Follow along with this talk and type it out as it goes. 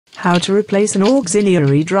How to replace an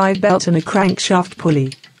auxiliary drive belt and a crankshaft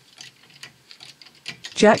pulley.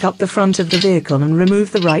 Jack up the front of the vehicle and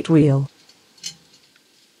remove the right wheel.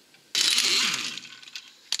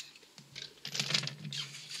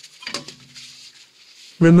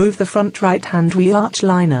 Remove the front right-hand wheel arch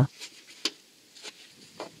liner.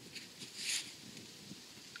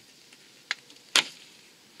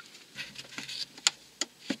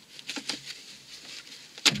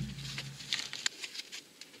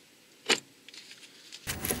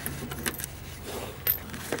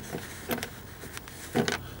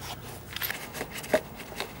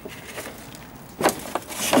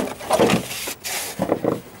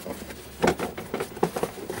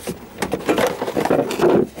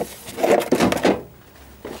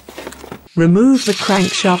 Remove the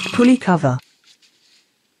crankshaft pulley cover.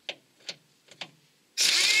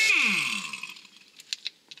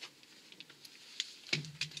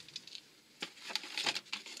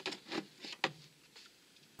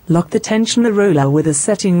 Lock the tensioner roller with a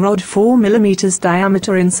setting rod 4 mm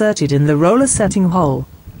diameter inserted in the roller setting hole.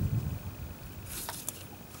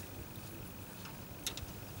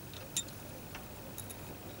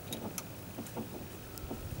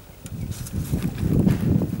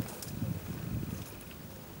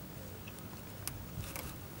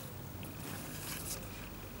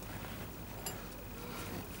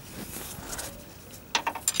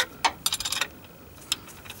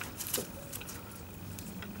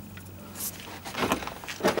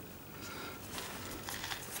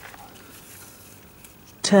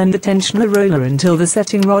 Turn the tensioner roller until the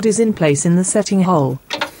setting rod is in place in the setting hole.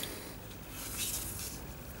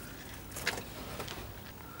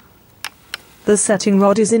 The setting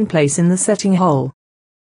rod is in place in the setting hole.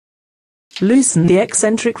 Loosen the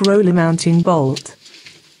eccentric roller mounting bolt.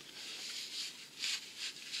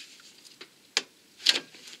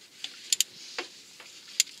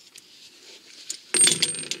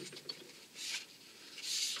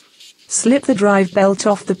 Slip the drive belt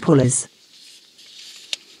off the pulleys.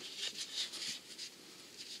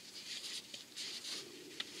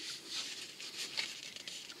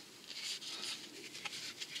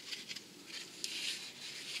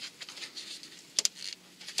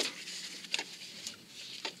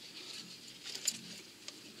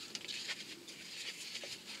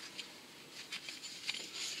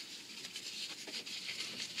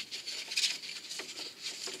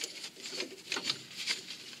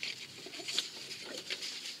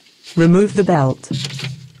 Remove the belt.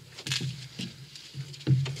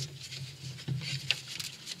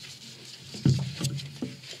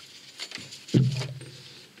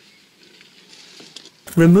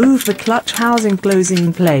 Remove the clutch housing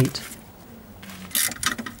closing plate.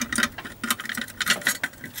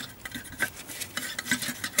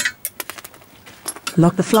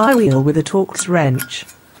 Lock the flywheel with a Torx wrench.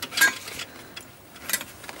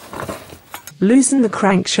 Loosen the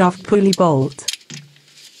crankshaft pulley bolt.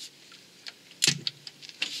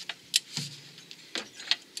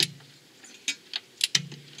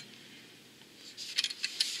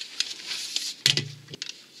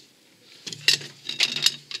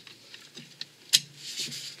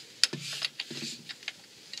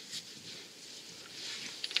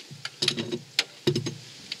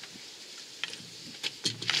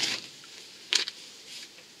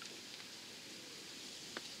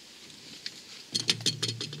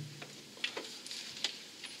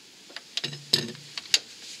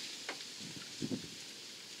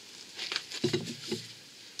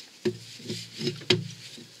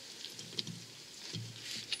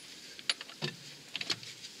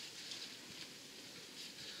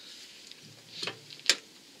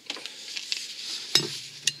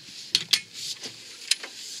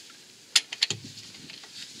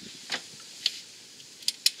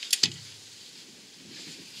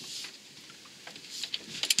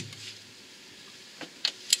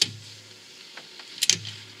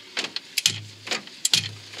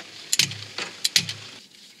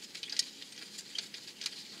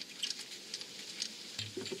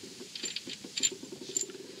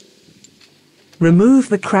 Remove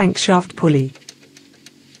the crankshaft pulley.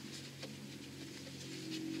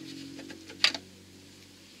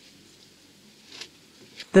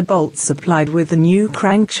 The bolt supplied with the new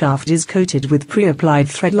crankshaft is coated with pre-applied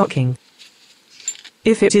thread locking.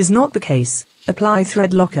 If it is not the case, apply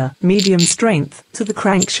thread locker, medium strength, to the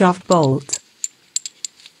crankshaft bolt.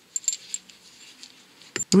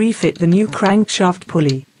 Refit the new crankshaft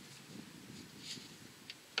pulley.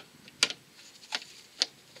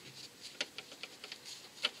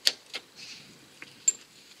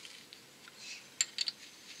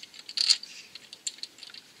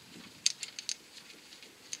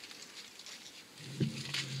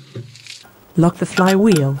 Lock the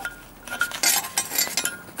flywheel.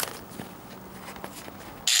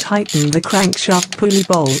 Tighten the crankshaft pulley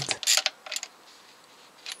bolt.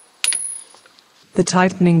 The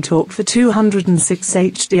tightening torque for 206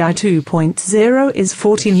 HDI 2.0 is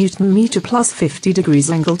 40 Nm plus 50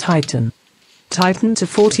 degrees angle tighten. Tighten to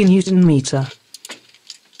 40 Nm.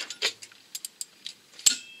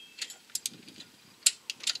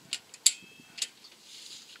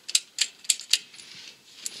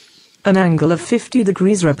 An angle of 50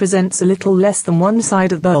 degrees represents a little less than one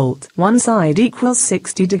side of bolt. One side equals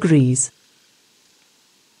 60 degrees.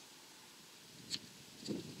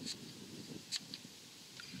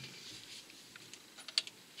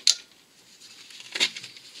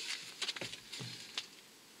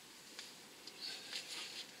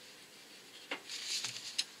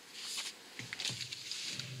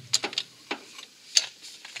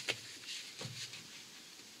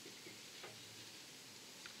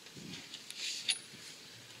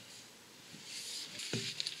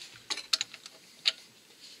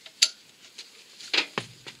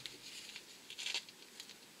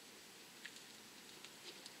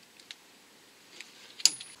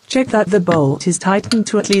 Check that the bolt is tightened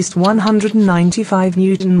to at least 195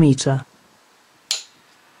 Nm.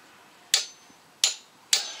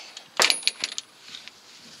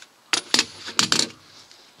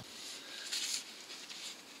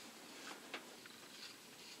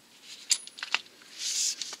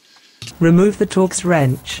 Remove the Torx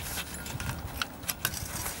wrench.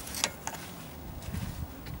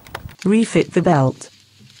 Refit the belt.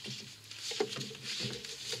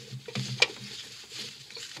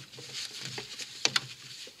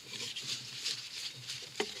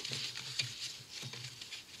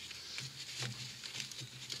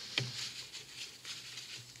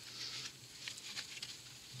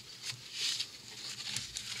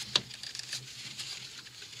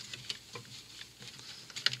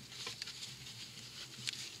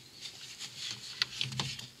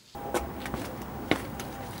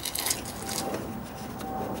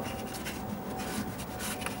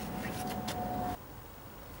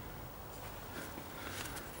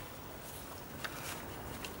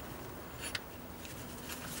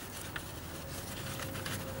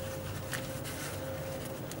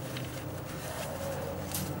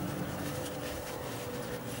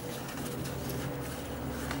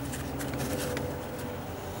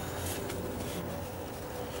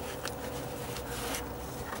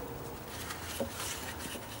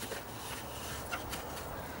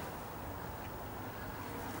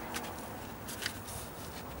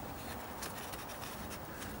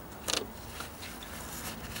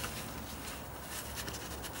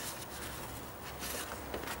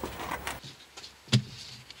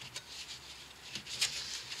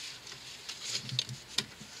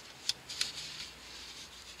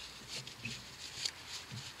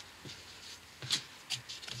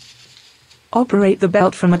 Operate the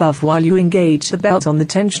belt from above while you engage the belt on the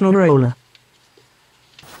tensional roller.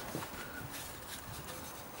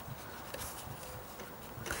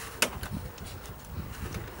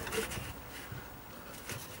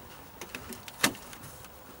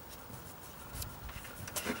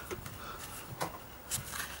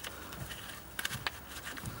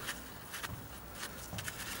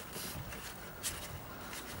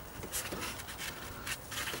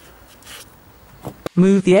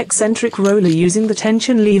 Move the eccentric roller using the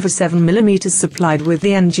tension lever 7 mm supplied with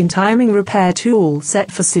the engine timing repair tool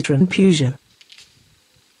set for Citroën Peugeot.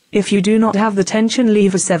 If you do not have the tension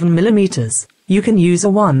lever 7 mm, you can use a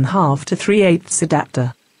 1/2 to 3/8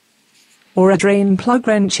 adapter. Or a drain plug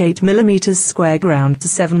wrench 8 mm square ground to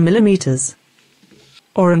 7 mm.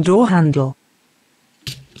 Or a door handle.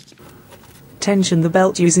 Tension the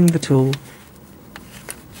belt using the tool.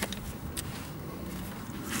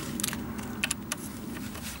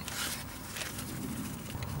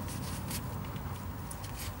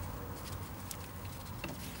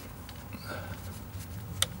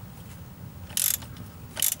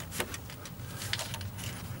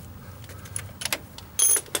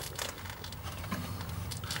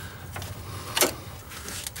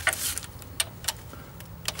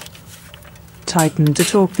 Tighten to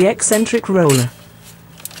torque the eccentric roller.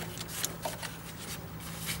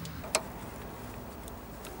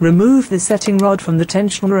 Remove the setting rod from the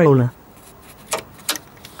tension roller.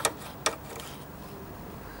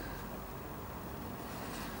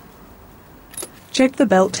 Check the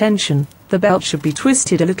belt tension. The belt should be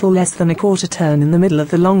twisted a little less than a quarter turn in the middle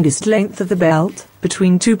of the longest length of the belt,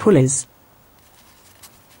 between two pulleys.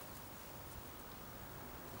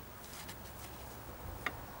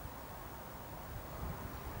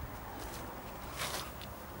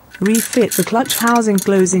 Refit the clutch housing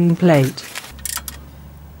closing plate.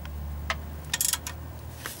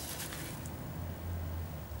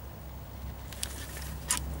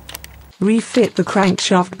 Refit the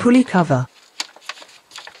crankshaft pulley cover.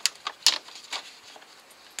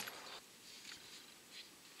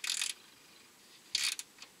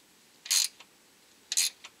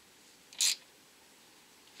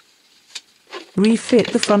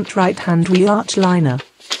 Refit the front right-hand wheel arch liner.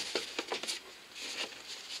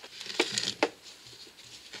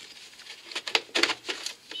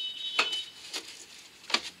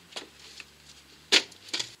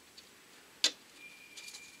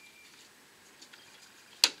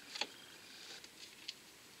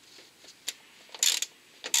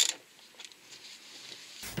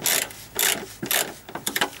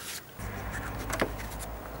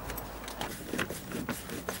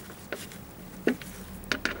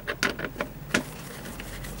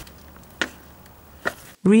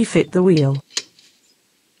 Refit the wheel.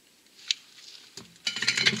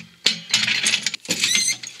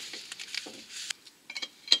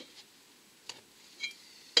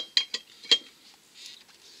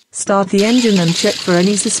 Start the engine and check for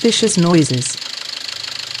any suspicious noises.